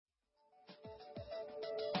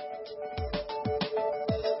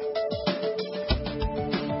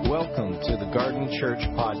to the Garden Church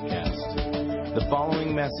Podcast. The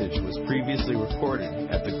following message was previously recorded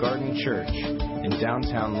at the Garden Church in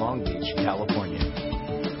downtown Long Beach, California.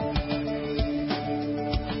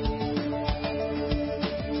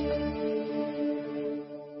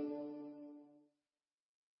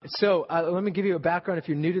 So let me give you a background. If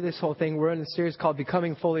you're new to this whole thing, we're in a series called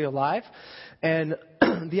Becoming Fully Alive. And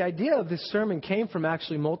the idea of this sermon came from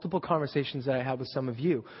actually multiple conversations that I had with some of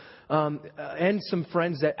you. And some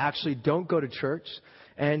friends that actually don't go to church,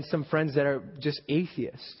 and some friends that are just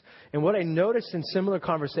atheists. And what I noticed in similar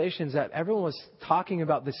conversations that everyone was talking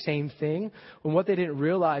about the same thing, and what they didn't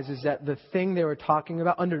realize is that the thing they were talking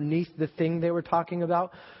about, underneath the thing they were talking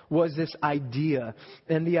about, was this idea.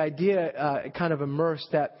 And the idea kind of immersed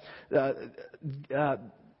that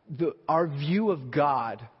our view of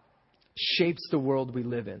God shapes the world we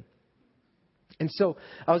live in. And so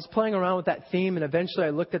I was playing around with that theme, and eventually I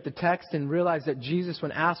looked at the text and realized that Jesus,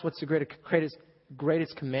 when asked what's the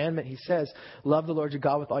greatest commandment, he says, love the Lord your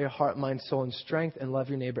God with all your heart, mind, soul, and strength, and love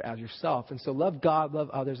your neighbor as yourself. And so love God, love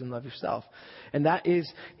others, and love yourself. And that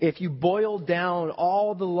is, if you boil down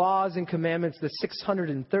all the laws and commandments, the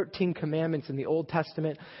 613 commandments in the Old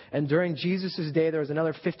Testament, and during Jesus' day there was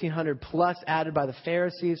another 1,500 plus added by the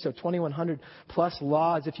Pharisees, so 2,100 plus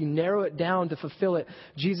laws. If you narrow it down to fulfill it,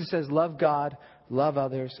 Jesus says, love God, love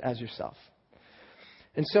others as yourself.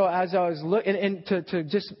 And so as I was looking, and to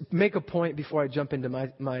just make a point before I jump into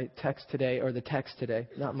my text today, or the text today,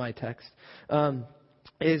 not my text,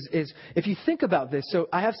 is if you think about this, so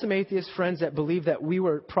I have some atheist friends that believe that we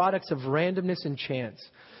were products of randomness and chance.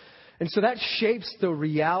 And so that shapes the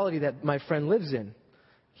reality that my friend lives in.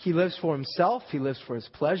 He lives for himself. He lives for his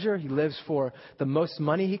pleasure. He lives for the most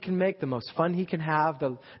money he can make, the most fun he can have,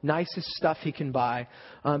 the nicest stuff he can buy,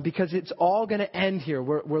 because it's all going to end here.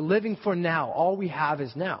 We're living for now. All we have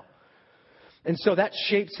is now. And so that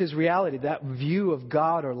shapes his reality. That view of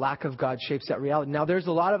God or lack of God shapes that reality. Now, there's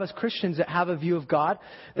a lot of us Christians that have a view of God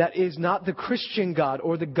that is not the Christian God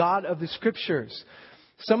or the God of the Scriptures.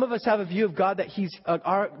 Some of us have a view of God that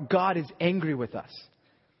our God is angry with us.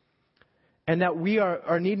 And that we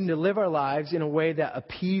are needing to live our lives in a way that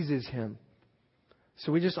appeases Him.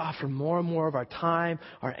 So we just offer more and more of our time,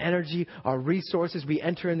 our energy, our resources. We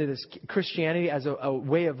enter into this Christianity as a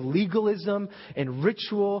way of legalism and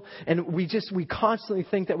ritual. And we constantly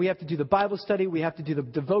think that we have to do the Bible study, we have to do the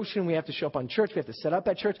devotion, we have to show up on church, we have to set up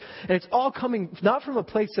at church. And it's all coming not from a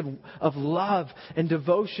place of love and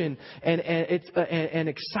devotion and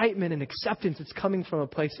excitement and acceptance. It's coming from a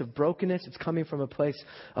place of brokenness. It's coming from a place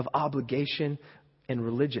of obligation and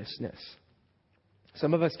religiousness.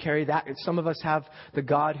 Some of us carry that. Some of us have the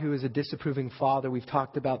God who is a disapproving father. We've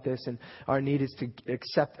talked about this, and our need is to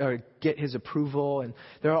accept or get His approval. And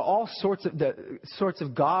there are all sorts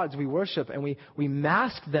of gods we worship, and we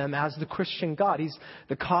mask them as the Christian God. He's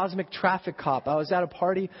the cosmic traffic cop. I was at a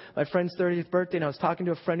party, my friend's 30th birthday, and I was talking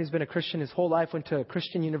to a friend who's been a Christian his whole life, went to a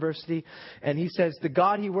Christian university, and he says the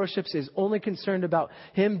God he worships is only concerned about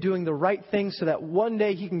him doing the right thing so that one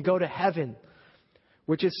day he can go to heaven,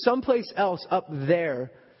 which is someplace else up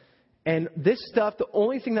there. And this stuff, the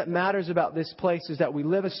only thing that matters about this place is that we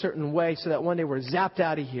live a certain way so that one day we're zapped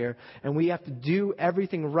out of here and we have to do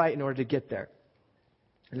everything right in order to get there.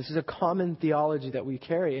 And this is a common theology that we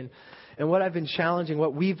carry. And what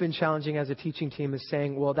we've been challenging as a teaching team is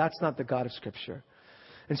saying, well, that's not the God of Scripture.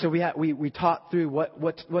 And so we taught through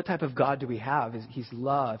what type of God do we have? He's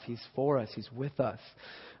love. He's for us. He's with us.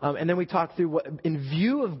 And then we talked through in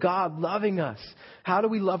view of God loving us, how do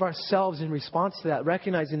we love ourselves in response to that?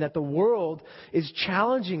 Recognizing that the world is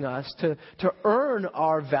challenging us to earn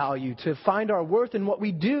our value, to find our worth in what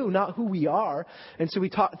we do, not who we are. And so we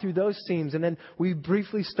talked through those themes. And then we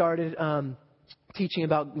briefly started teaching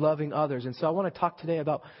about loving others. And so I want to talk today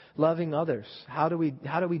about loving others. How do we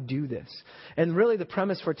do this? And really the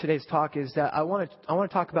premise for today's talk is that I want to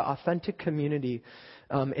talk about authentic community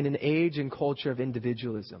in an age and culture of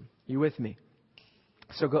individualism. You with me?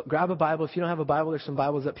 So grab a Bible. If you don't have a Bible, there's some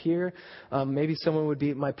Bibles up here. Maybe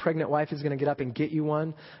my pregnant wife is going to get up and get you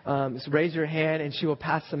one. So raise your hand and she will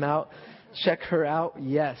pass them out. Check her out.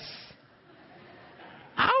 Yes.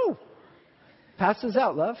 Ow! Pass those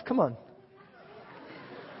out, love. Come on.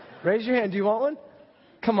 Raise your hand. Do you want one?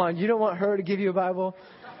 Come on. You don't want her to give you a Bible?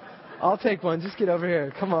 I'll take one. Just get over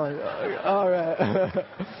here. Come on. All right.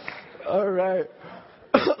 All right.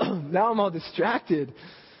 Now I'm all distracted.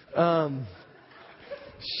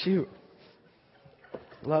 Shoot.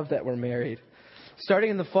 Love that we're married.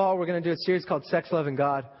 Starting in the fall, we're going to do a series called Sex, Love, and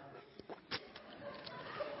God.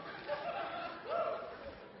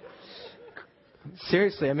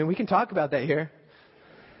 Seriously, I mean, we can talk about that here,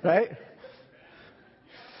 right?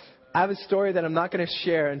 I have a story that I'm not going to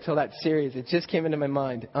share until that series. It just came into my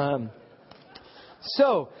mind.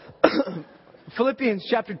 Philippians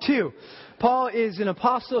chapter 2. Paul is an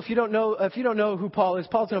apostle. If you don't know who Paul is,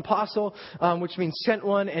 Paul's an apostle, which means sent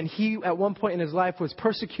one. And he, at one point in his life, was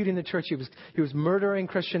persecuting the church. He was murdering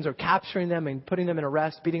Christians or capturing them and putting them in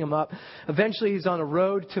arrest, beating them up. Eventually, he's on a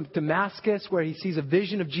road to Damascus where he sees a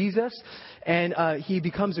vision of Jesus, and he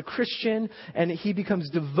becomes a Christian, and he becomes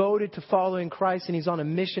devoted to following Christ. And he's on a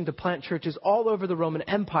mission to plant churches all over the Roman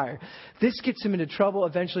Empire. This gets him into trouble.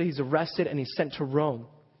 Eventually, he's arrested and he's sent to Rome.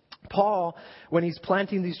 Paul, when he's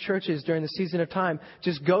planting these churches during the season of time,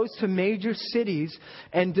 just goes to major cities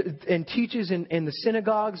and teaches in the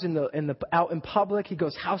synagogues, out in public. He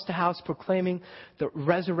goes house to house proclaiming the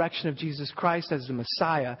resurrection of Jesus Christ as the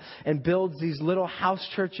Messiah, and builds these little house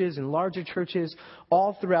churches and larger churches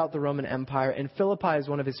all throughout the Roman Empire. And Philippi is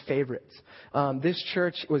one of his favorites. This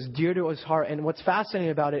church was dear to his heart. And what's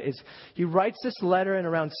fascinating about it is he writes this letter in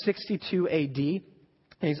around 62 AD.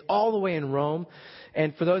 And he's all the way in Rome.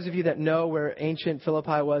 And for those of you that know where ancient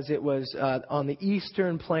Philippi was, it was on the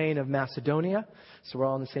eastern plain of Macedonia. So we're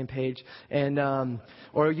all on the same page. And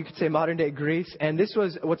or you could say modern day Greece. And this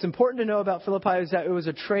was, what's important to know about Philippi is that there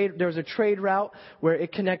was a trade route where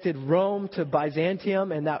it connected Rome to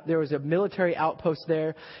Byzantium, and that there was a military outpost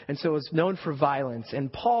there. And so it was known for violence.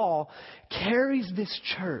 And Paul carries this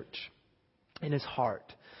church in his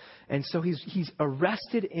heart. And so he's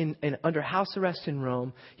arrested under house arrest in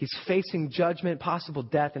Rome. He's facing judgment, possible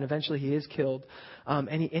death, and eventually he is killed.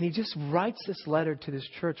 And he just writes this letter to this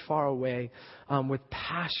church far away with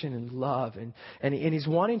passion and love. And he's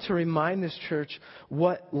wanting to remind this church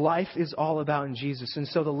what life is all about in Jesus. And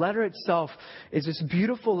so the letter itself is this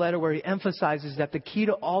beautiful letter where he emphasizes that the key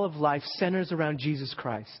to all of life centers around Jesus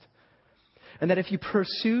Christ. And that if you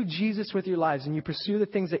pursue Jesus with your lives and you pursue the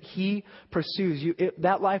things that He pursues,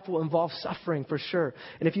 that life will involve suffering for sure.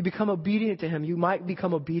 And if you become obedient to Him, you might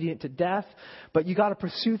become obedient to death. But you got to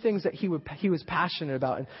pursue things that He was passionate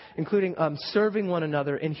about, including serving one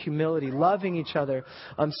another in humility, loving each other,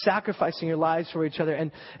 sacrificing your lives for each other.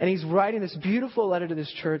 And He's writing this beautiful letter to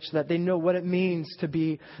this church that they know what it means to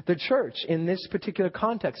be the church in this particular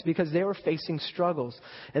context, because they were facing struggles.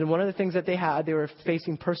 And one of the things that they were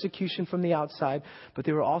facing persecution from the outside, but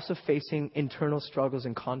they were also facing internal struggles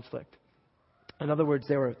and conflict. In other words,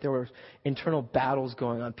 there were internal battles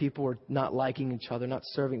going on. People were not liking each other, not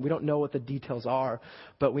serving. We don't know what the details are,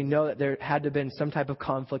 but we know that there had to have been some type of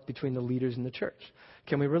conflict between the leaders in the church.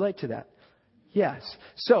 Can we relate to that? Yes.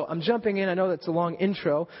 So I'm jumping in. I know that's a long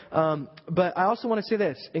intro, but I also want to say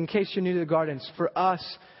this, in case you're new to the Gardens. For us,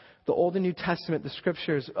 the Old and New Testament, the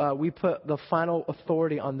Scriptures, we put the final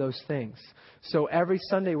authority on those things. So every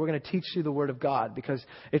Sunday we're going to teach you the Word of God, because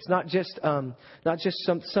it's not just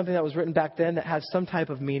something that was written back then that has some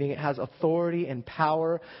type of meaning. It has authority and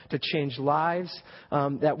power to change lives.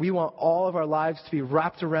 That we want all of our lives to be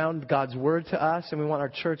wrapped around God's Word to us, and we want our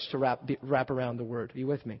church to wrap around the Word. Are you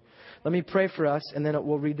with me? Let me pray for us, and then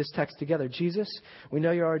we'll read this text together. Jesus, we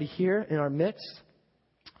know you're already here in our midst.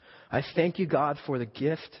 I thank you, God, for the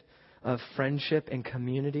gift of friendship and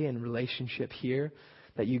community and relationship here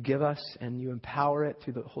that you give us, and you empower it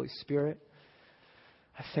through the Holy Spirit.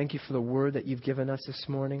 I thank you for the word that you've given us this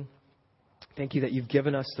morning. Thank you that you've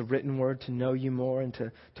given us the written word to know you more and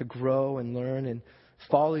to grow and learn and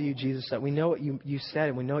follow you, Jesus, that we know what you said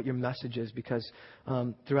and we know what your message is, because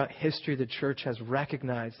throughout history the church has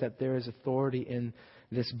recognized that there is authority in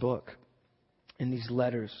this book, in these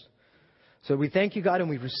letters. So we thank you, God, and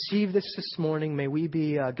we receive this morning. May we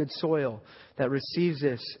be good soil that receives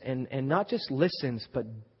this and not just listens, but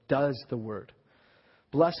does the word.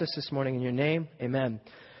 Bless us this morning in your name. Amen.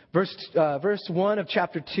 Verse 1 of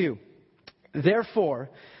chapter 2. Therefore,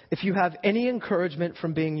 if you have any encouragement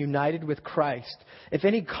from being united with Christ, if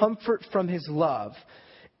any comfort from His love,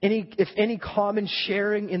 if any common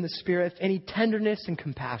sharing in the Spirit, if any tenderness and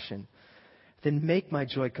compassion, then make my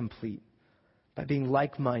joy complete by being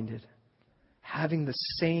like-minded, having the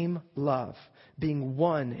same love, being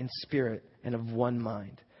one in spirit and of one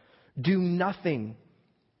mind. Do nothing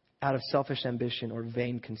out of selfish ambition or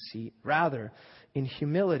vain conceit. Rather, in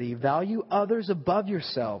humility, value others above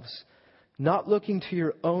yourselves, not looking to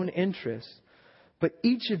your own interests, but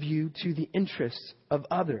each of you to the interests of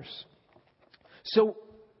others. So,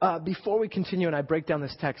 before we continue and I break down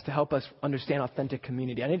this text to help us understand authentic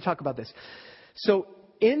community, I need to talk about this. So,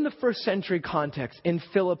 in the first century context, in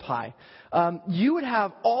Philippi, you would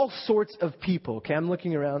have all sorts of people. Okay, I'm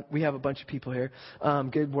looking around. We have a bunch of people here.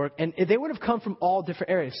 Good work. And they would have come from all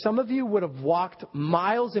different areas. Some of you would have walked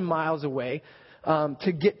miles and miles away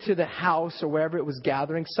to get to the house or wherever it was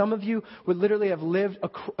gathering. Some of you would literally have lived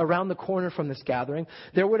around the corner from this gathering.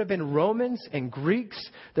 There would have been Romans and Greeks.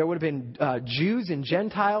 There would have been Jews and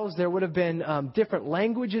Gentiles. There would have been different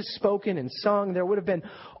languages spoken and sung. There would have been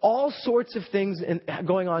all sorts of things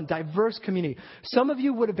going on, diverse community. Some of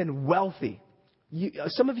you would have been wealthy.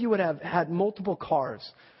 Some of you would have had multiple cars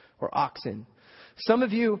or oxen. Some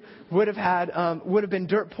of you would have been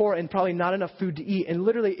dirt poor and probably not enough food to eat. And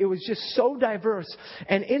literally, it was just so diverse.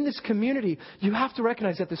 And in this community, you have to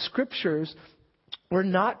recognize that the scriptures were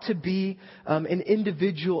not to be an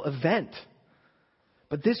individual event.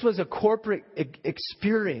 But this was a corporate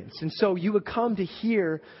experience. And so you would come to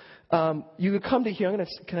hear. Can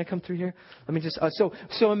I come through here? Let me just.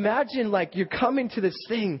 So imagine like you're coming to this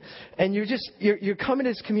thing, and you're coming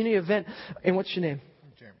to this community event. And what's your name?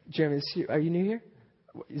 Jeremy, are you new here?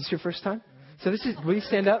 Is this your first time? So will you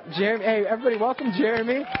stand up? Jeremy, hey, everybody, welcome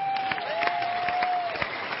Jeremy.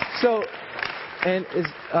 So, and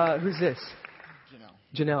who's this?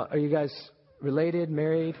 Janelle. Are you guys related,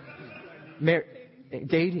 married?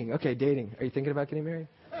 Dating. Okay, dating. Are you thinking about getting married?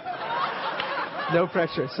 No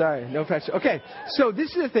pressure. Sorry, no pressure. Okay, so this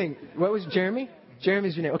is the thing. What was Jeremy?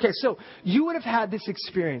 Jeremy's your name. Okay, so you would have had this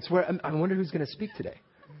experience where I wonder who's going to speak today.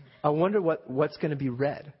 I wonder what's going to be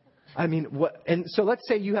read. I mean, what? And so let's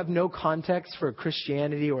say you have no context for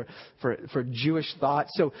Christianity or for Jewish thought.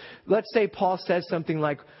 So let's say Paul says something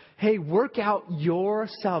like, hey, work out your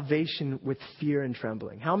salvation with fear and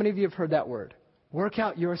trembling. How many of you have heard that word? Work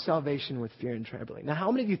out your salvation with fear and trembling. Now,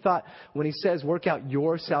 how many of you thought when he says work out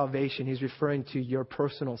your salvation, he's referring to your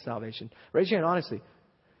personal salvation? Raise your hand honestly.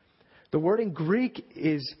 The word in Greek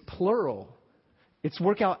is plural. It's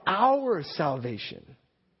work out our salvation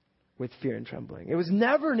with fear and trembling. It was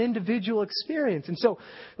never an individual experience. And so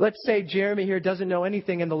let's say Jeremy here doesn't know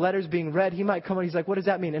anything and the letter's being read. He might come and he's like, what does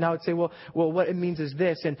that mean? And I would say, well, what it means is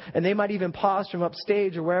this. And they might even pause from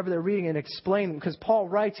upstage or wherever they're reading and explain. Because Paul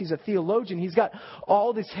writes, he's a theologian. He's got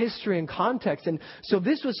all this history and context. And so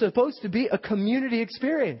this was supposed to be a community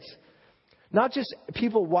experience. Not just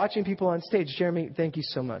people watching people on stage. Jeremy, thank you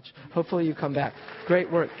so much. Hopefully you come back.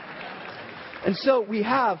 Great work. And so we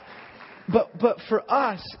have... But for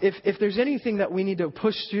us, if there's anything that we need to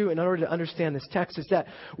push through in order to understand this text, is that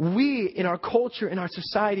we, in our culture, in our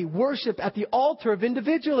society, worship at the altar of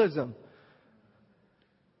individualism.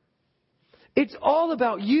 It's all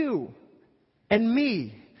about you and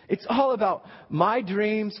me. It's all about my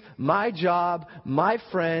dreams, my job, my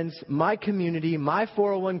friends, my community, my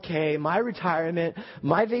 401k, my retirement,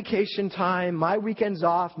 my vacation time, my weekends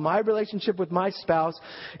off, my relationship with my spouse.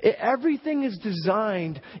 Everything is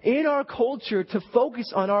designed in our culture to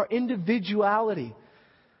focus on our individuality.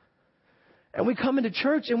 And we come into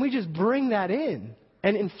church and we just bring that in.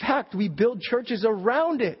 And in fact, we build churches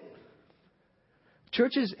around it.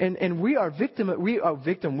 Churches, and we are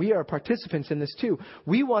participants in this too.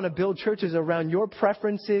 We want to build churches around your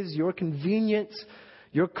preferences, your convenience,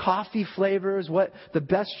 your coffee flavors, what the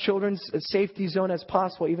best children's safety zone as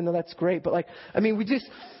possible, even though that's great. But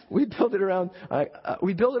we build it around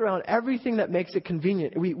everything that makes it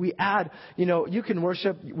convenient. We add, you can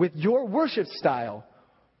worship with your worship style.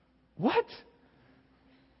 What?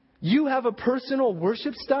 You have a personal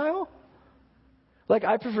worship style? Like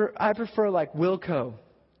I prefer like Wilco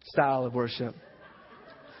style of worship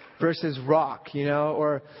versus rock,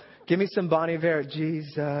 or give me some Bon Iver,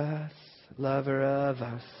 Jesus, lover of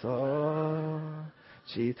our soul.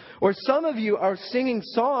 Jesus. Or some of you are singing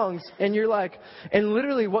songs and you're like, and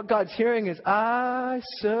literally what God's hearing is, I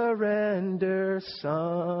surrender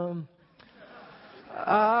some.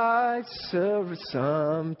 I surrender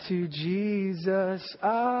some to Jesus.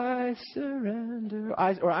 I surrender.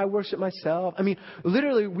 I worship myself. I mean,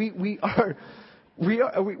 literally, we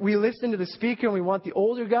listen to the speaker and we want the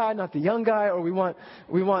older guy, not the young guy, or we want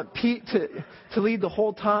Pete to lead the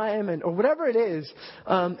whole time, or whatever it is.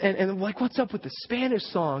 And like, what's up with the Spanish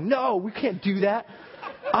song? No, we can't do that.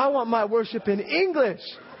 I want my worship in English.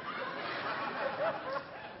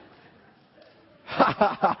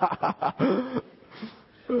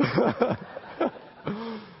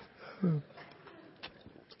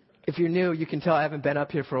 If you're new, you can tell I haven't been up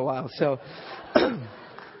here for a while. So,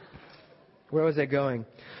 where was I going?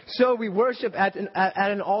 So we worship at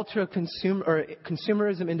an altar of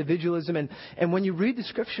consumerism, individualism, and when you read the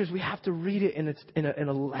scriptures, we have to read it in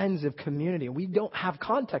a lens of community. We don't have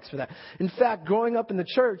context for that. In fact, growing up in the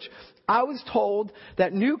church, I was told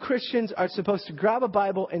that new Christians are supposed to grab a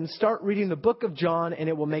Bible and start reading the book of John, and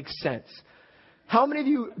it will make sense. How many of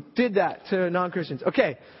you did that to non-Christians?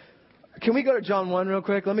 Okay. Can we go to John 1 real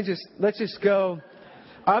quick? Let's just go.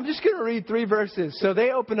 I'm just going to read 3 verses. So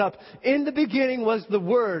they open up. In the beginning was the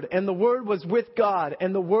Word, and the Word was with God,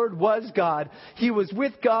 and the Word was God. He was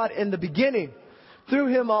with God in the beginning. Through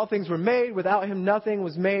Him all things were made. Without Him nothing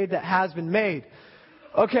was made that has been made.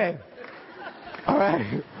 Okay. All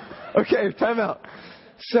right. Okay, time out.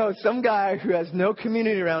 So some guy who has no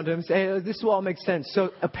community around him say, hey, this will all make sense.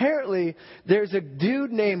 So apparently there's a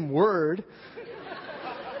dude named Word.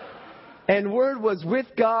 And Word was with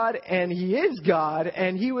God, and He is God,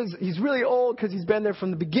 and he's really old because He's been there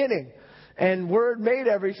from the beginning. And Word made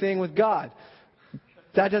everything with God.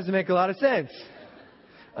 That doesn't make a lot of sense.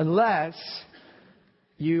 Unless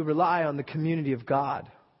you rely on the community of God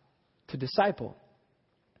to disciple.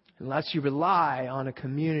 Unless you rely on a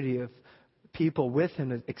community of people with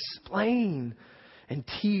Him to explain and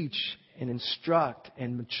teach and instruct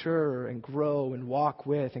and mature and grow and walk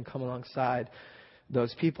with and come alongside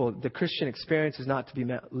those people. The Christian experience is not to be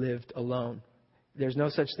lived alone. There's no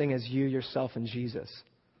such thing as you, yourself, and Jesus.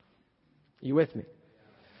 You with me?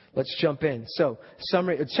 Let's jump in. So,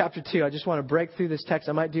 summary of chapter 2. I just want to break through this text.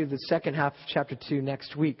 I might do the second half of chapter 2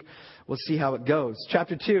 next week. We'll see how it goes.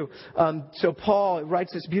 Chapter 2. So Paul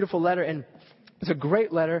writes this beautiful letter, and it's a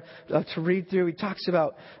great letter to read through. He talks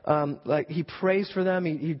about, he prays for them.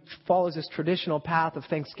 He follows this traditional path of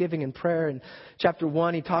thanksgiving and prayer. In chapter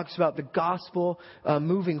 1, he talks about the gospel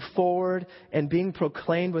moving forward and being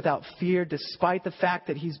proclaimed without fear, despite the fact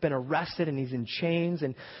that he's been arrested and he's in chains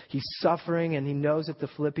and he's suffering, and he knows that the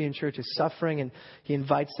Philippian church is suffering, and he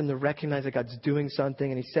invites them to recognize that God's doing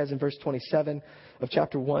something. And he says in verse 27 of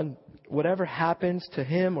chapter 1, whatever happens to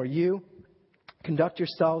him or you, conduct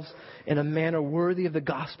yourselves in a manner worthy of the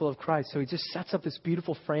gospel of Christ. So he just sets up this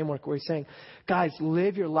beautiful framework where he's saying, guys,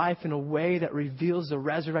 live your life in a way that reveals the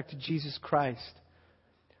resurrected Jesus Christ.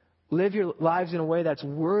 Live your lives in a way that's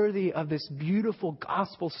worthy of this beautiful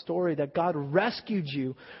gospel story that God rescued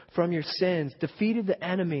you from your sins, defeated the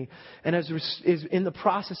enemy, and is in the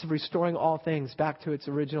process of restoring all things back to its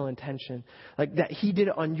original intention. Like that He did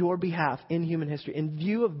it on your behalf in human history. In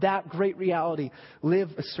view of that great reality, live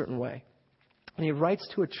a certain way. And he writes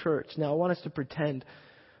to a church. Now, I want us to pretend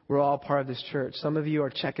we're all part of this church. Some of you are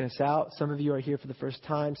checking us out. Some of you are here for the first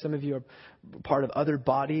time. Some of you are part of other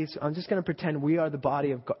bodies. I'm just going to pretend we are the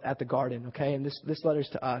body at the garden, okay? And this letter's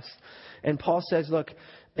to us. And Paul says, look,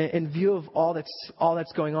 in view of all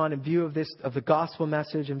that's going on, in view of the gospel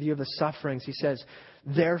message, in view of the sufferings, he says,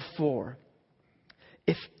 therefore,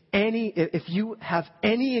 if you have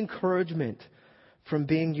any encouragement from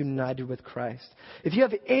being united with Christ. If you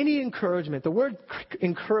have any encouragement, the word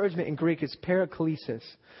encouragement in Greek is paraklesis. And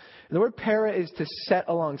the word para is to set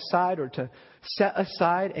alongside or to set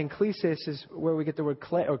aside, and klesis is where we get the word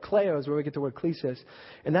kleo is where we get the word klesis.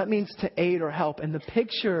 And that means to aid or help. And the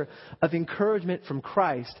picture of encouragement from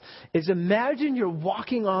Christ is, imagine you're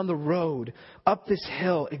walking on the road up this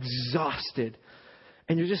hill exhausted.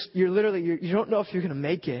 And you don't know if you're going to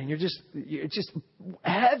make it. And you're just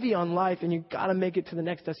heavy on life, and you've got to make it to the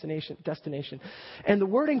next destination. And the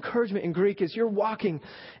word encouragement in Greek is you're walking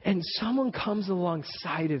and someone comes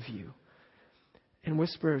alongside of you and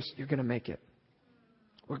whispers, you're going to make it.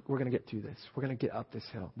 We're going to get through this. We're going to get up this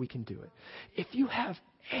hill. We can do it. If you have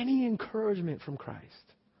any encouragement from Christ,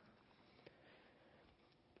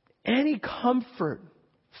 any comfort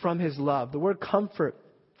from His love, the word comfort,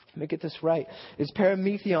 let me get this right, is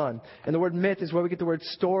parametheon. And the word myth is where we get the word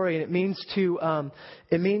story. And it means to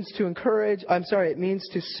encourage. It means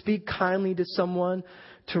to speak kindly to someone,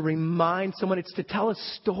 to remind someone. It's to tell a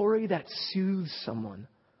story that soothes someone.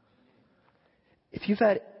 If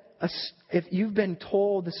you've been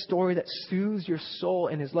told the story that soothes your soul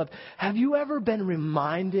in His love, have you ever been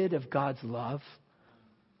reminded of God's love?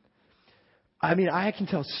 I mean, I can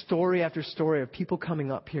tell story after story of people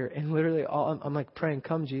coming up here, and literally I'm like praying,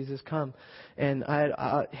 come Jesus, come. And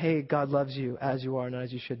hey, God loves you as you are, not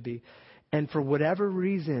as you should be. And for whatever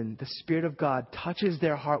reason, the Spirit of God touches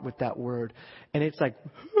their heart with that word. And it's like,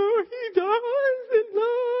 oh, He dies in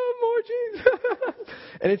love, more Jesus.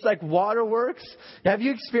 And it's like waterworks. Have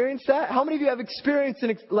you experienced that? How many of you have experienced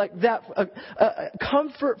like that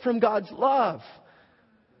comfort from God's love?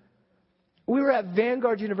 We were at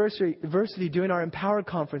Vanguard University doing our Empower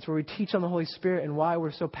Conference, where we teach on the Holy Spirit and why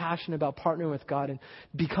we're so passionate about partnering with God and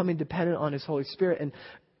becoming dependent on His Holy Spirit. And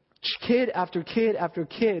kid after kid after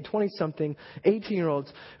kid, 20-something, 18-year-olds,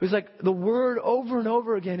 it was like the word over and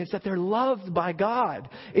over again is that they're loved by God.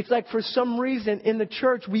 It's like for some reason in the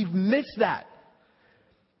church we've missed that.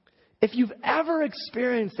 If you've ever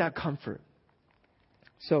experienced that comfort,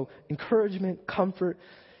 so encouragement, comfort,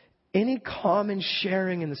 any common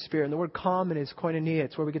sharing in the Spirit. And the word common is koinonia.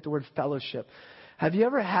 It's where we get the word fellowship. Have you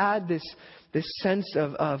ever had this sense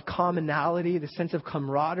of commonality, this sense of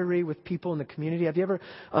camaraderie with people in the community? Have you ever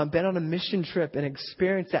been on a mission trip and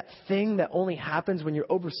experienced that thing that only happens when you're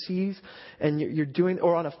overseas and you're doing,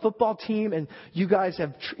 or on a football team and you guys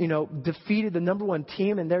have, defeated the number one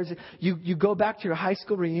team, and you go back to your high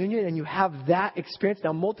school reunion and you have that experience.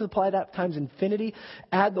 Now multiply that times infinity,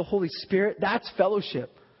 add the Holy Spirit. That's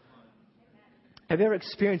fellowship. Have you ever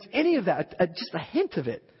experienced any of that? Just a hint of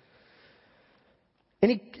it.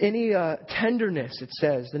 Any tenderness, it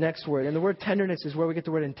says, the next word. And the word tenderness is where we get the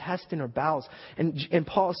word intestine or bowels. And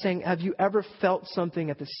Paul is saying, have you ever felt something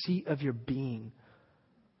at the seat of your being?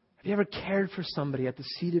 Have you ever cared for somebody at the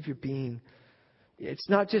seat of your being? It's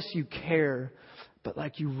not just you care, but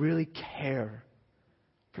like you really care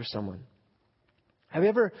for someone. Have you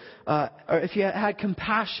ever, or if you had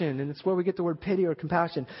compassion, and it's where we get the word pity or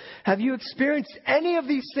compassion. Have you experienced any of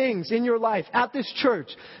these things in your life at this church?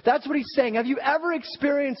 That's what he's saying. Have you ever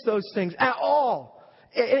experienced those things at all?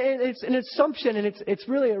 It's an assumption, and it's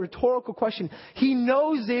really a rhetorical question. He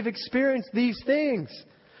knows they've experienced these things.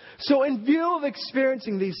 So in view of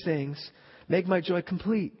experiencing these things, make my joy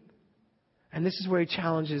complete. And this is where he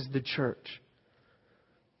challenges the church.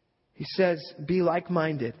 He says, be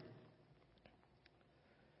like-minded.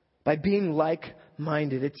 By being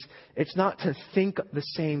like-minded, it's not to think the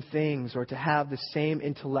same things or to have the same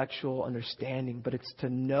intellectual understanding, but it's to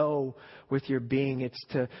know with your being. It's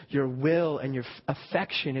to your will and your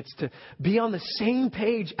affection. It's to be on the same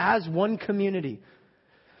page as one community.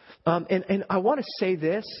 And I want to say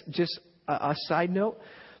this, just a side note.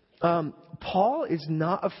 Paul is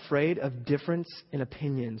not afraid of difference in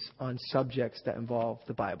opinions on subjects that involve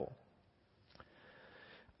the Bible.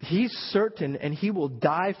 He's certain, and he will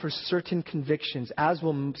die for certain convictions, as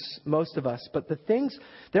will most of us. But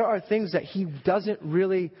there are things that he doesn't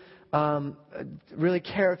really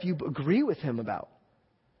care if you agree with him about.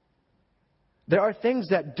 There are things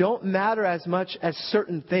that don't matter as much as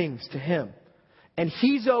certain things to him. And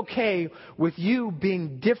he's okay with you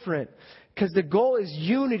being different, because the goal is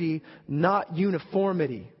unity, not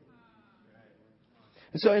uniformity.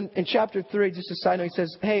 And so in chapter 3, just a side note, he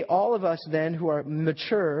says, hey, all of us then who are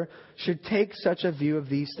mature should take such a view of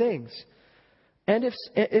these things. And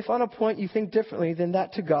if on a point you think differently, then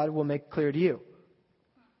that to God will make clear to you.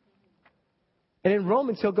 And in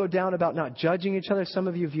Romans, he'll go down about not judging each other. Some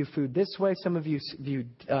of you view food this way. Some of you view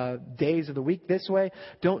days of the week this way.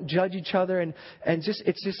 Don't judge each other. And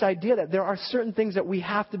it's this idea that there are certain things that we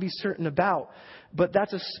have to be certain about. But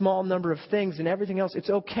that's a small number of things, and everything else, it's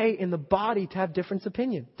okay in the body to have different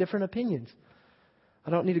opinions. I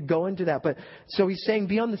don't need to go into that. But so he's saying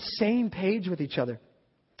be on the same page with each other.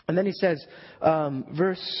 And then he says,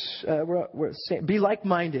 be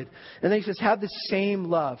like-minded. And then he says, have the same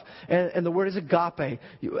love. And the word is agape.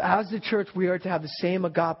 As the church, we are to have the same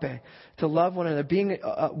agape, to love one another, being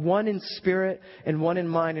one in spirit and one in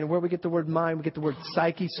mind. And where we get the word mind, we get the word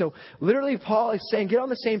psyche. So literally, Paul is saying, get on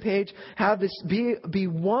the same page, have this, be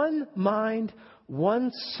one mind,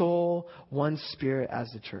 one soul, one spirit as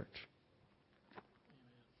the church.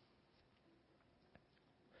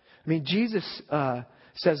 I mean, Jesus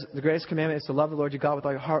says the greatest commandment is to love the Lord your God with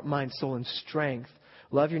all your heart, mind, soul, and strength.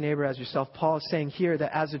 Love your neighbor as yourself. Paul is saying here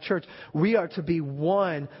that as a church, we are to be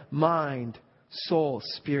one mind, soul,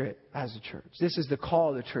 spirit as a church. This is the call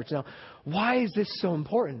of the church. Now, why is this so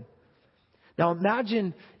important? Now,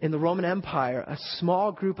 imagine in the Roman Empire, a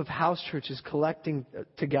small group of house churches collecting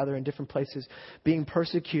together in different places, being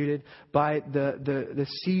persecuted by the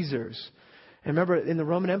Caesars. And remember, in the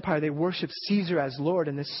Roman Empire, they worshiped Caesar as Lord.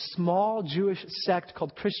 And this small Jewish sect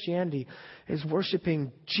called Christianity is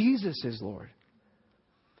worshiping Jesus as Lord.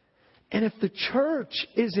 And if the church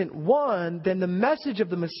isn't one, then the message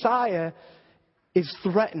of the Messiah is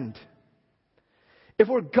threatened. If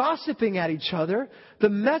we're gossiping at each other, the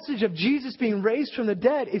message of Jesus being raised from the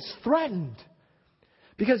dead is threatened.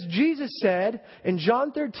 Because Jesus said in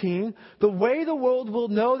John 13, the way the world will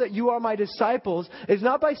know that you are my disciples is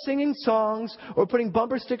not by singing songs or putting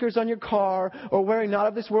bumper stickers on your car or wearing not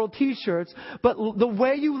of this world t-shirts, but the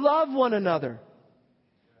way you love one another.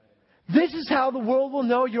 This is how the world will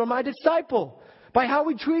know you're my disciple, by how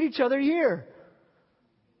we treat each other here.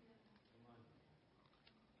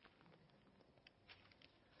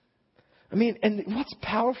 I mean, and what's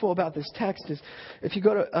powerful about this text is if you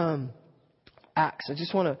go to Acts. I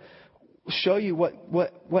just want to show you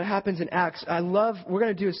what happens in Acts. We're going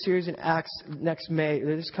to do a series in Acts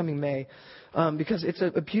this coming May, because it's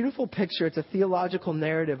a beautiful picture. It's a theological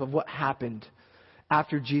narrative of what happened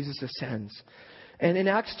after Jesus ascends. And in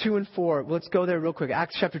Acts 2 and 4, let's go there real quick.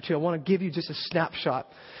 Acts chapter 2, I want to give you just a snapshot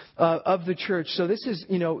of the church. So this is,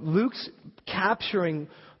 Luke's capturing,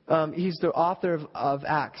 he's the author of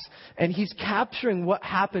Acts. And he's capturing what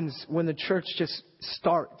happens when the church just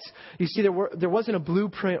starts. You see, there wasn't a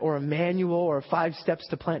blueprint or a manual or 5 steps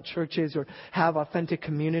to plant churches or have authentic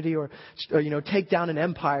community or take down an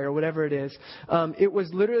empire or whatever it is. It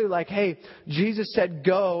was literally like, hey, Jesus said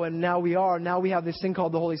go, and now we have this thing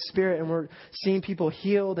called the Holy Spirit, and we're seeing people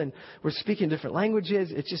healed, and we're speaking different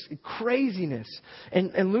languages. It's just craziness.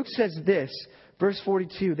 And Luke says this, verse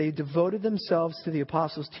 42, they devoted themselves to the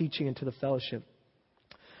apostles' teaching and to the fellowship,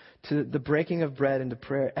 to the breaking of bread and to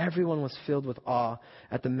prayer. Everyone was filled with awe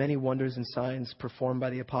at the many wonders and signs performed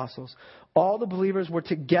by the apostles. All the believers were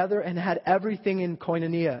together and had everything in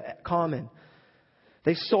koinonia, common.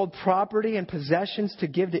 They sold property and possessions to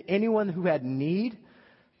give to anyone who had need.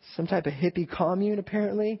 Some type of hippie commune,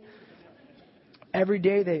 apparently. Every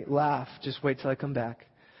day they laugh. Just wait till I come back.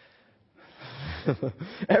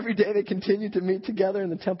 Every day they continued to meet together in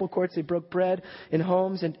the temple courts. They broke bread in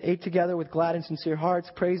homes and ate together with glad and sincere hearts,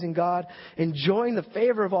 praising God, enjoying the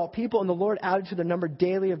favor of all people. And the Lord added to the number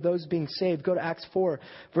daily of those being saved. Go to Acts 4,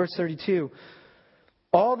 verse 32.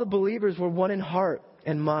 All the believers were one in heart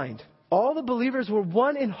and mind. All the believers were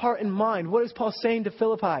one in heart and mind. What is Paul saying to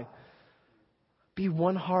Philippi? Be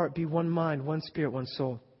one heart, be one mind, one spirit, one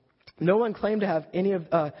soul. No one claimed that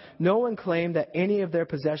any of their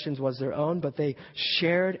possessions was their own, but they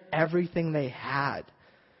shared everything they had.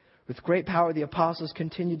 With great power, the apostles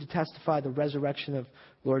continued to testify the resurrection of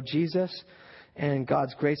Lord Jesus, and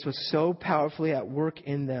God's grace was so powerfully at work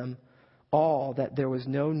in them all that there was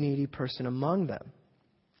no needy person among them.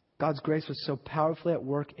 God's grace was so powerfully at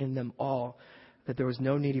work in them all that there was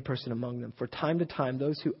no needy person among them. For time to time,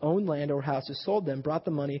 those who owned land or houses sold them, brought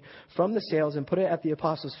the money from the sales and put it at the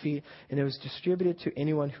apostles' feet, and it was distributed to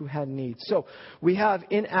anyone who had need. So we have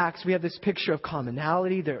in Acts, we have this picture of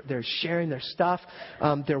commonality. They're sharing their stuff.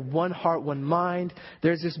 They're one heart, one mind.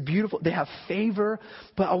 There's this beautiful, they have favor.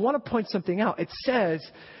 But I want to point something out. It says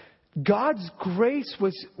God's grace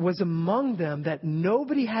was among them that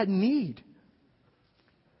nobody had need.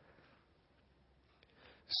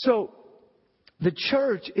 So the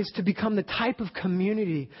church is to become the type of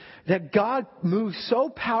community that God moves so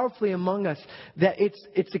powerfully among us that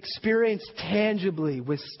it's experienced tangibly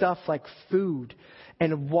with stuff like food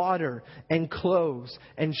and water and clothes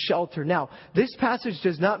and shelter. Now, this passage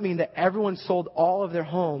does not mean that everyone sold all of their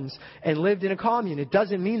homes and lived in a commune. It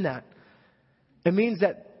doesn't mean that. It means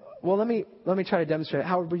that, well, let me try to demonstrate it.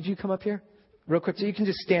 Howard, would you come up here real quick? So you can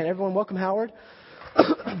just stand. Everyone, welcome Howard.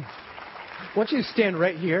 I want you to stand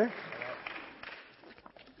right here.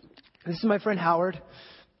 This is my friend Howard,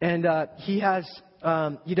 and he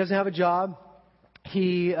doesn't have a job.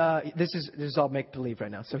 This is all make believe right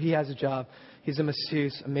now. So he has a job. He's a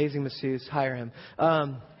masseuse, amazing masseuse. Hire him.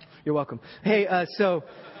 You're welcome. Hey,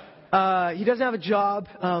 he doesn't have a job.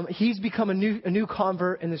 He's become a new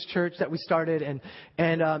convert in this church that we started,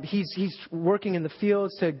 and he's working in the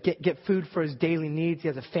fields to get food for his daily needs. He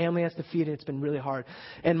has a family he has to feed, and it's been really hard.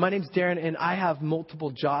 And my name's Darren, and I have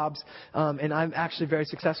multiple jobs, and I'm actually very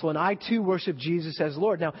successful. And I too worship Jesus as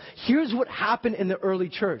Lord. Now, here's what happened in the early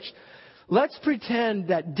church. Let's pretend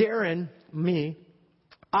that Darren, me,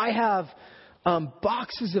 I have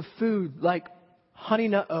boxes of food like Honey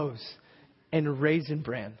Nut O's and Raisin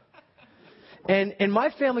Bran. And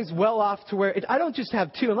my family's well off to where I don't just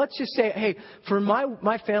have 2. And let's just say, hey, for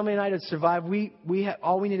my family and I to survive,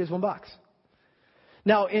 all we need is 1 box.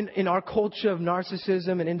 Now, in our culture of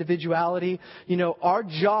narcissism and individuality, our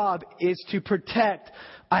job is to protect.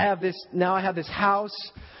 I have this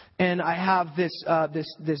house, and I have this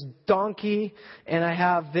donkey, and I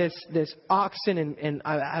have this oxen, and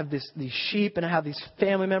I have these sheep, and I have these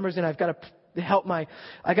family members, and I've got to help I've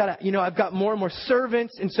got more and more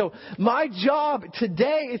servants. And so my job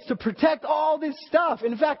today is to protect all this stuff.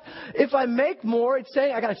 In fact, if I make more, it's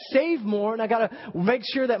saying I got to save more, and I got to make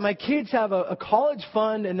sure that my kids have a college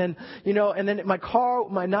fund. And then, and then my car,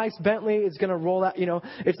 my nice Bentley is going to roll out,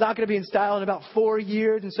 it's not going to be in style in about 4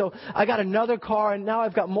 years. And so I got another car, and now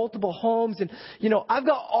I've got multiple homes, and, I've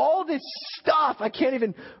got all this stuff.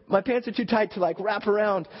 My pants are too tight to wrap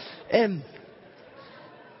around. And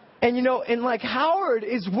like Howard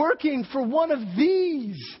is working for one of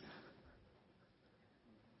these.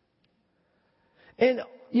 And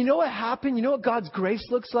you know what happened? You know what God's grace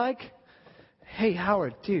looks like? Hey,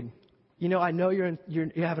 Howard, dude, I know you're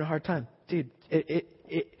having a hard time. Dude, it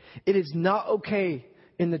is not okay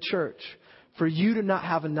in the church for you to not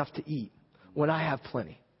have enough to eat when I have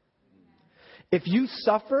plenty. If you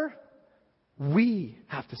suffer, we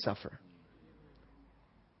have to suffer.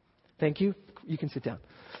 Thank you. You can sit down.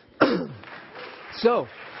 So,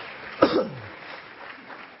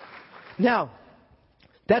 now,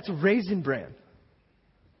 that's Raisin Bran.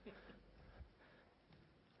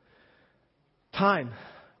 Time.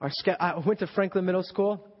 I went to Franklin Middle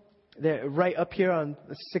School. They're right up here on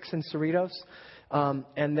 6th and Cerritos.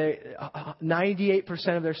 And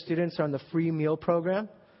 98% of their students are on the free meal program.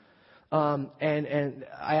 And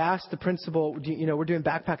I asked the principal, we're doing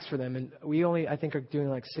backpacks for them. And we only, I think, are doing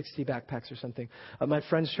like 60 backpacks or something. My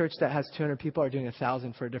friend's church that has 200 people are doing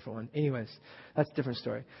 1,000 for a different one. Anyways, that's a different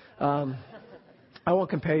story. I won't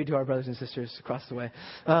compare you to our brothers and sisters across the way.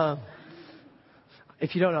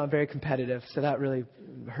 If you don't know, I'm very competitive, so that really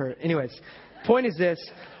hurt. Anyways, point is this.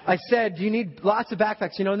 I said, do you need lots of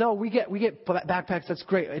backpacks? No, we get backpacks. That's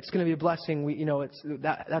great. It's going to be a blessing.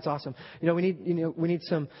 That's awesome. We need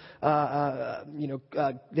some,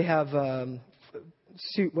 they have,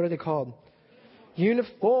 suit, what are they called?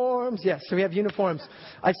 Uniforms. Yes. So we have uniforms.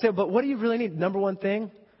 I said, but what do you really need? Number one thing,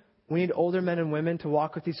 we need older men and women to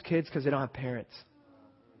walk with these kids because they don't have parents.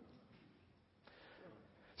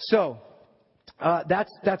 So,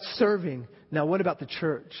 that's serving. Now, what about the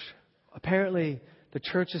church? Apparently, the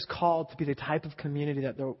church is called to be the type of community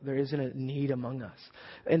that there isn't a need among us.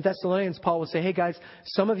 In Thessalonians, Paul will say, hey guys,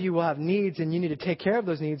 some of you will have needs and you need to take care of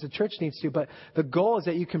those needs. The church needs to, but the goal is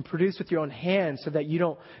that you can produce with your own hands so that you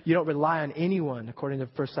don't rely on anyone, according to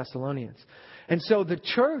 1 Thessalonians. And so the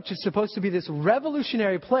church is supposed to be this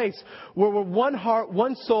revolutionary place where we're one heart,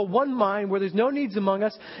 one soul, one mind, where there's no needs among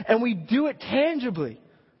us, and we do it tangibly.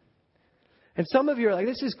 And some of you are like,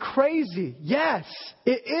 this is crazy. Yes,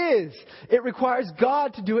 it is. It requires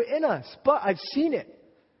God to do it in us. But I've seen it.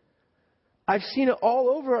 I've seen it all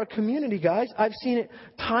over our community, guys. I've seen it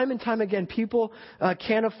time and time again. People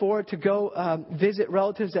can't afford to go visit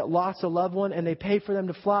relatives that lost a loved one, and they pay for them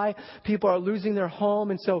to fly. People are losing their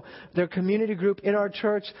home, and so their community group in our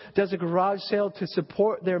church does a garage sale to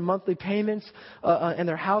support their monthly payments and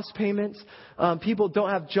their house payments. People don't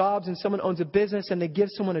have jobs, and someone owns a business, and they give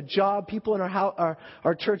someone a job. People in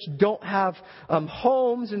our church don't have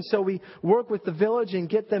homes, and so we work with the village and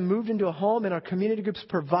get them moved into a home, and our community groups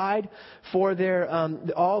provide for their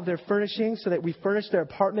all of their furnishings so that we furnish their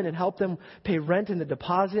apartment and help them pay rent and the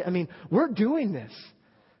deposit. I mean, we're doing this.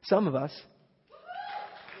 Some of us.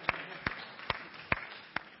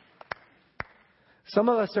 Some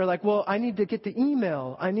of us are like, well, I need to get the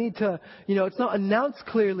email. I need to, it's not announced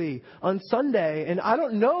clearly on Sunday, and I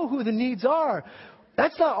don't know who the needs are.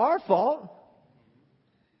 That's not our fault.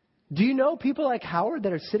 Do you know people like Howard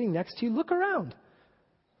that are sitting next to you? Look around.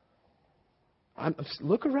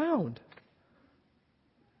 Look around.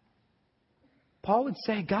 Paul would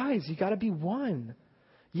say, guys, you got to be one.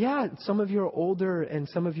 Yeah, some of you are older and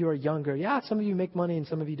some of you are younger. Yeah, some of you make money and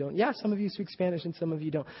some of you don't. Yeah, some of you speak Spanish and some of you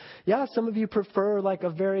don't. Yeah, some of you prefer like a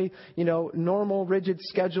very, normal, rigid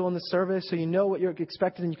schedule in the service so you know what you're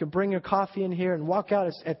expected and you can bring your coffee in here and walk out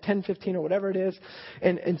at 10:15 or whatever it is.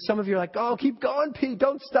 And some of you are like, oh, keep going, Pete.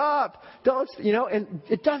 Don't stop. And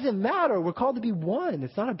it doesn't matter. We're called to be one.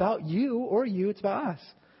 It's not about you or you. It's about us.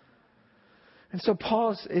 And so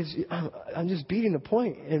Paul I'm just beating the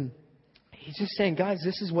point, and he's just saying, guys,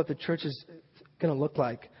 this is what the church is going to look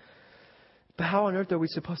like. But how on earth are we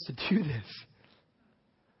supposed to do this?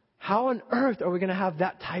 How on earth are we going to have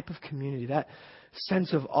that type of community, that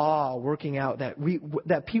sense of awe working out, that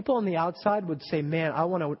people on the outside would say, man, I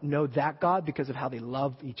want to know that God because of how they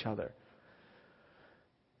love each other.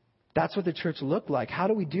 That's what the church looked like. How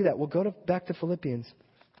do we do that? We'll go back to Philippians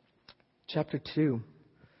chapter 2.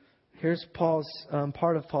 Here's Paul's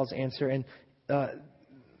part of Paul's answer, and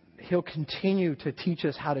he'll continue to teach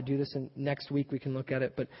us how to do this. And next week we can look at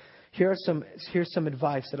it. But here's some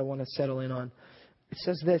advice that I want to settle in on. It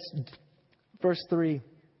says this, verse 3: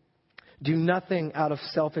 "Do nothing out of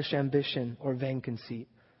selfish ambition or vain conceit.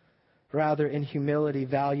 Rather, in humility,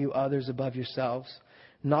 value others above yourselves,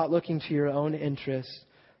 not looking to your own interests,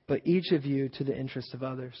 but each of you to the interest of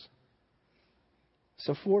others."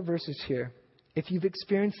 So 4 verses here. If you've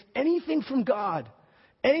experienced anything from God,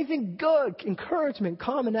 anything good, encouragement,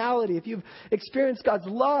 commonality, if you've experienced God's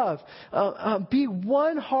love, be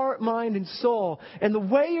one heart, mind, and soul. And the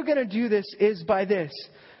way you're going to do this is by this.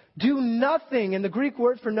 Do nothing. And the Greek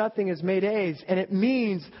word for nothing is medes, and it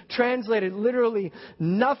means, translated literally,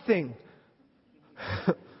 nothing.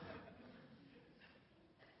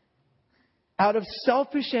 Out of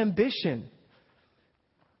selfish ambition.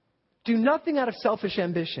 Do nothing out of selfish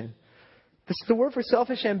ambition. The word for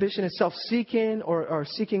selfish ambition is self-seeking or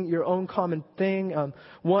seeking your own common thing. And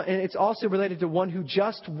it's also related to one who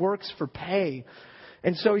just works for pay.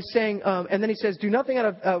 And so he's saying, and then he says, do nothing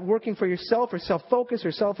out of working for yourself or self-focus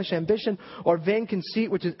or selfish ambition or vain conceit,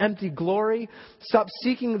 which is empty glory. Stop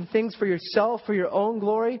seeking the things for yourself, for your own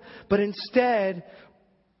glory, but instead,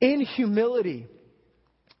 in humility.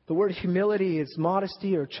 The word humility is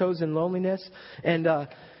modesty or chosen loneliness. And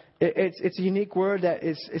it's a unique word that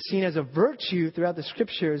is seen as a virtue throughout the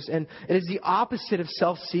Scriptures. And it is the opposite of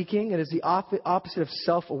self-seeking. It is the opposite of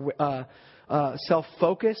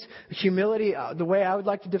self-focus. Humility, the way I would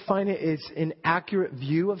like to define it, is an accurate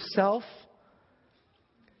view of self.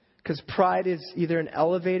 Because pride is either an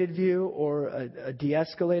elevated view or a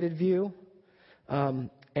de-escalated view.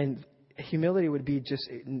 And humility would be just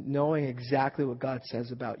knowing exactly what God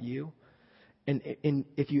says about you. And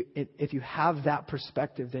if you have that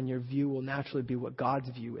perspective, then your view will naturally be what God's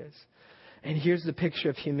view is. And here's the picture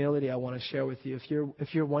of humility I want to share with you.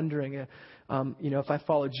 If you're wondering, if I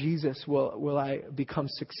follow Jesus, will I become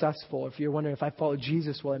successful? If you're wondering, if I follow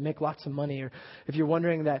Jesus, will I make lots of money? Or if you're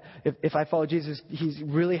wondering that if I follow Jesus, He's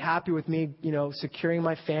really happy with me, securing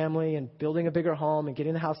my family and building a bigger home and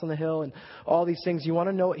getting the house on the hill and all these things. You want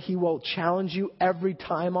to know what He will challenge you every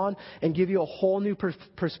time on and give you a whole new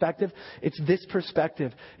perspective? It's this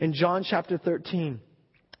perspective. In John chapter 13,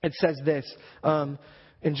 it says this.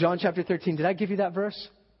 In John chapter 13, did I give you that verse,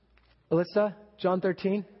 Alyssa? John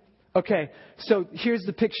 13? Okay, so here's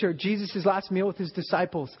the picture. Jesus' last meal with His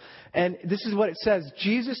disciples. And this is what it says.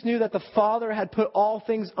 Jesus knew that the Father had put all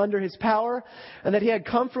things under His power and that He had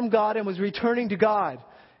come from God and was returning to God.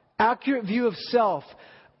 Accurate view of self.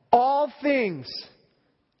 All things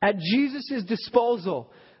at Jesus'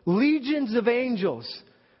 disposal. Legions of angels.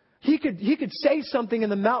 He could say something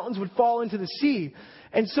and the mountains would fall into the sea.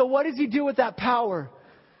 And so what does He do with that power?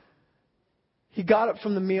 He got up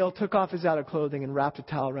from the meal, took off His outer clothing, and wrapped a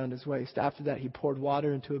towel around His waist. After that, He poured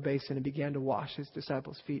water into a basin and began to wash His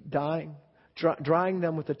disciples' feet, drying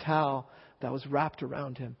them with a towel that was wrapped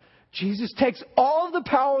around Him. Jesus takes all of the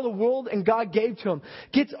power of the world and God gave to Him,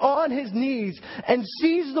 gets on His knees, and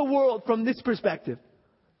sees the world from this perspective.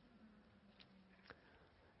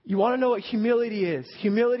 You want to know what humility is?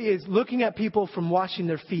 Humility is looking at people from washing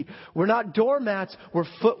their feet. We're not doormats, we're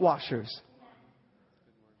foot washers.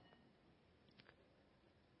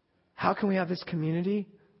 How can we have this community?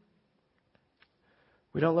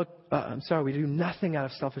 We do nothing out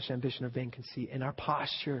of selfish ambition or vain conceit. And our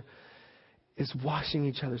posture is washing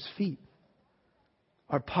each other's feet.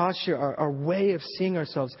 Our posture, our way of seeing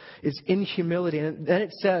ourselves is in humility. And then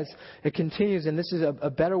it continues, and this is a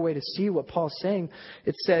better way to see what Paul's saying.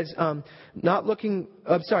 It says,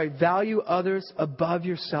 value others above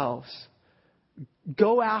yourselves.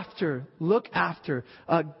 Go after, look after,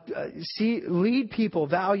 lead people,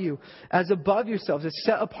 value as above yourselves, as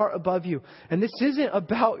set apart above you. And this isn't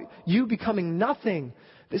about you becoming nothing.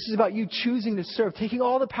 This is about you choosing to serve, taking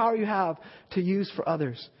all the power you have to use for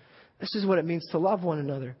others. This is what it means to love one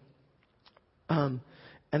another. And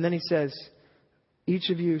then he says,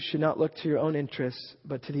 each of you should not look to your own interests,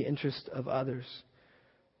 but to the interest of others.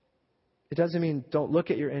 It doesn't mean don't look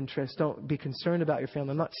at your interests. Don't be concerned about your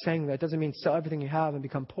family. I'm not saying that. It doesn't mean sell everything you have and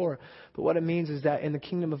become poor. But what it means is that in the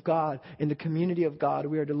kingdom of God, in the community of God,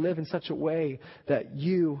 we are to live in such a way that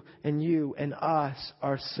you and us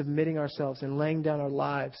are submitting ourselves and laying down our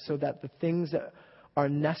lives so that the things that are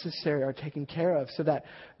necessary are taken care of, so that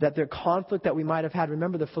their conflict that we might have had.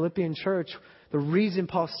 Remember the Philippian church, the reason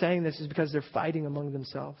Paul's saying this is because they're fighting among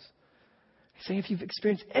themselves. He's saying if you've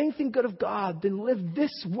experienced anything good of God, then live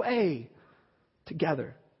this way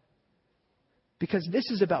together. Because this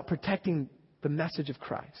is about protecting the message of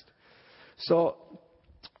Christ. So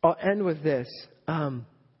I'll end with this. Some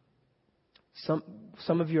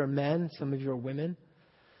of you are men, some of you are women.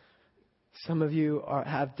 Some of you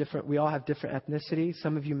we all have different ethnicities.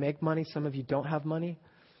 Some of you make money, some of you don't have money.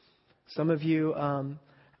 Some of you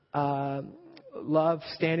love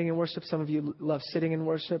standing in worship. Some of you love sitting in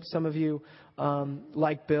worship. Some of you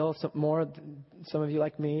like Bill more. Some of you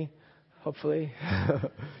like me, hopefully.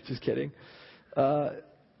 Just kidding.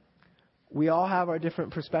 We all have our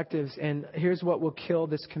different perspectives. And here's what will kill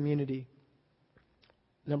this community.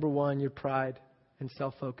 Number one, your pride and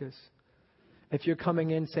self-focus. If you're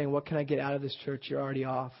coming in saying, what can I get out of this church? You're already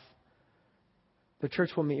off. The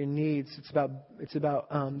church will meet your needs. It's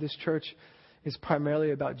about this church is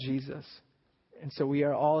primarily about Jesus. And so we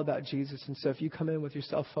are all about Jesus. And so if you come in with your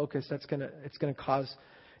self-focus, it's going to cause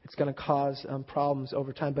problems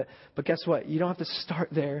over time. But guess what? You don't have to start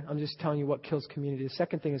there. I'm just telling you what kills community. The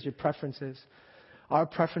second thing is your preferences. Our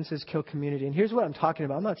preferences kill community. And here's what I'm talking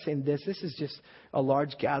about. I'm not saying this. This is just a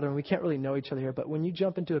large gathering. We can't really know each other here. But when you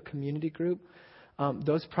jump into a community group,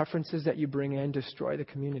 those preferences that you bring in destroy the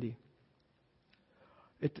community.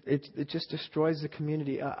 It just destroys the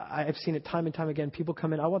community. I've seen it time and time again. People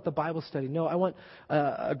come in, I want the Bible study. No, I want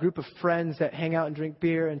a group of friends that hang out and drink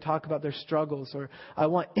beer and talk about their struggles. Or I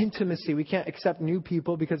want intimacy. We can't accept new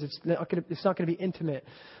people because it's not going to be intimate.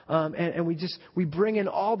 And we bring in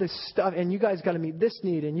all this stuff. And you guys got to meet this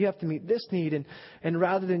need, and you have to meet this need. And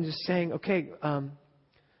rather than just saying, okay,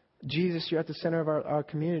 Jesus, you're at the center of our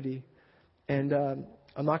community, and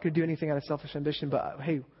I'm not going to do anything out of selfish ambition, but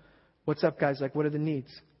hey, what's up, guys? Like, what are the needs?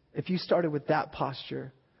 If you started with that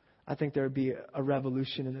posture, I think there would be a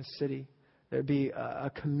revolution in this city. There would be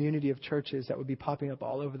a community of churches that would be popping up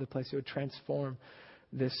all over the place. It would transform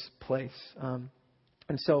this place. And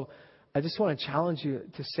so I just want to challenge you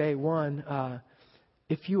to say, one,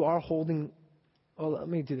 if you are holding, well, let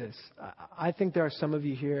me do this. I think there are some of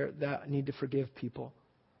you here that need to forgive people.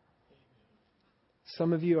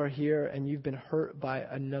 Some of you are here and you've been hurt by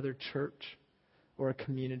another church or a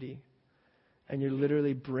community. And you're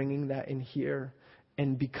literally bringing that in here.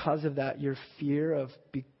 And because of that, your fear of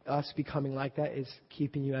us becoming like that is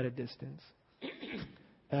keeping you at a distance.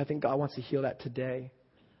 And I think God wants to heal that today.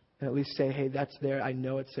 And at least say, hey, that's there. I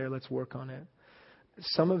know it's there. Let's work on it.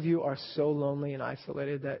 Some of you are so lonely and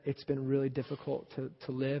isolated that it's been really difficult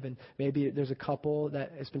to live. And maybe there's a couple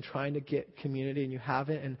that has been trying to get community and you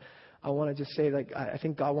haven't. And I want to just say, like, I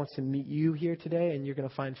think God wants to meet you here today, and you're going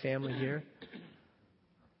to find family here.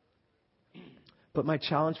 But my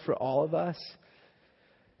challenge for all of us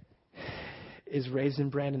is Raisin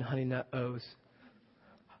Bran and Honey Nut O's.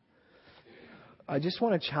 I just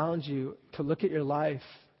want to challenge you to look at your life,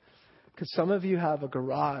 because some of you have a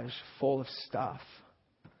garage full of stuff.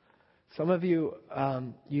 Some of you,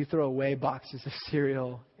 you throw away boxes of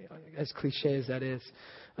cereal, as cliche as that is.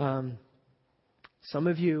 Some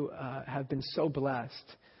of you have been so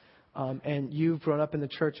blessed, and you've grown up in the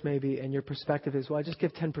church maybe, and your perspective is, well, I just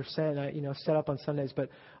give 10%, I set up on Sundays, but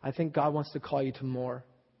I think God wants to call you to more.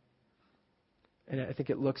 And I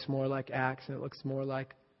think it looks more like Acts, and it looks more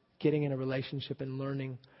like getting in a relationship and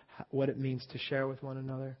learning what it means to share with one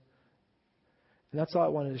another. And that's all I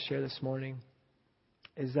wanted to share this morning,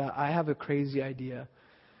 is that I have a crazy idea,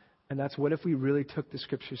 and that's what if we really took the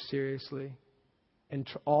Scriptures seriously? And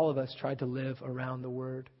all of us tried to live around the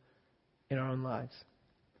Word in our own lives.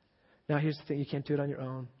 Now, here's the thing. You can't do it on your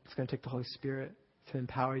own. It's going to take the Holy Spirit to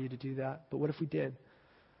empower you to do that. But what if we did?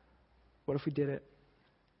 What if we did it?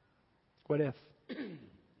 What if?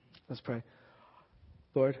 Let's pray.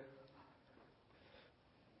 Lord,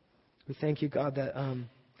 we thank you, God, that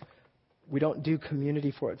we don't do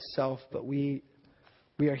community for itself, but we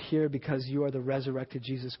are here because you are the resurrected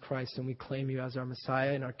Jesus Christ, and we claim you as our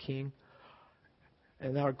Messiah and our King.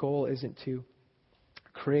 And our goal isn't to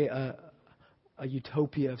create a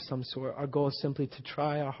utopia of some sort. Our goal is simply to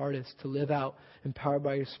try our hardest to live out, empowered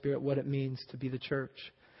by your Spirit, what it means to be the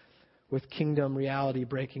church, with kingdom reality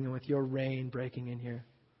breaking and with your reign breaking in here.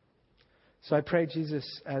 So I pray, Jesus,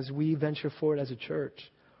 as we venture forward as a church,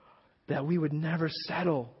 that we would never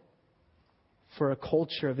settle for a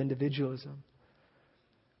culture of individualism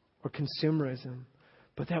or consumerism,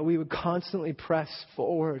 but that we would constantly press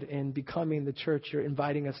forward in becoming the church you're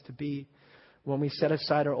inviting us to be. When we set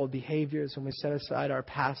aside our old behaviors, when we set aside our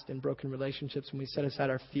past and broken relationships, when we set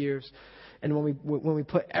aside our fears, and when we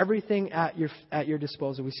put everything at your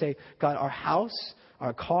disposal, we say, God, our house,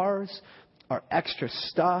 our cars, our extra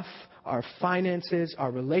stuff, our finances,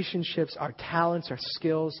 our relationships, our talents, our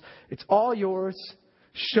skills, it's all yours.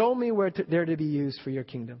 Show me where they're to be used for your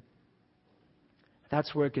kingdom.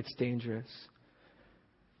 That's where it gets dangerous.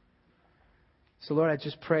 So, Lord, I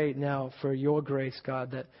just pray now for your grace, God,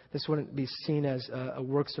 that this wouldn't be seen as a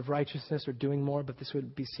works of righteousness or doing more, but this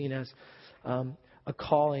would be seen as a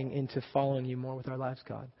calling into following you more with our lives,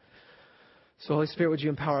 God. So, Holy Spirit, would you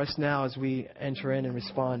empower us now as we enter in and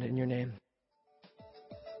respond in your name?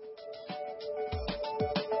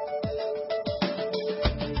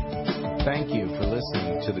 Thank you for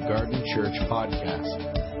listening to the Garden Church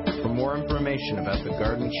podcast. For more information about the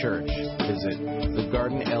Garden Church, visit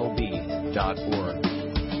thegardenlb.org.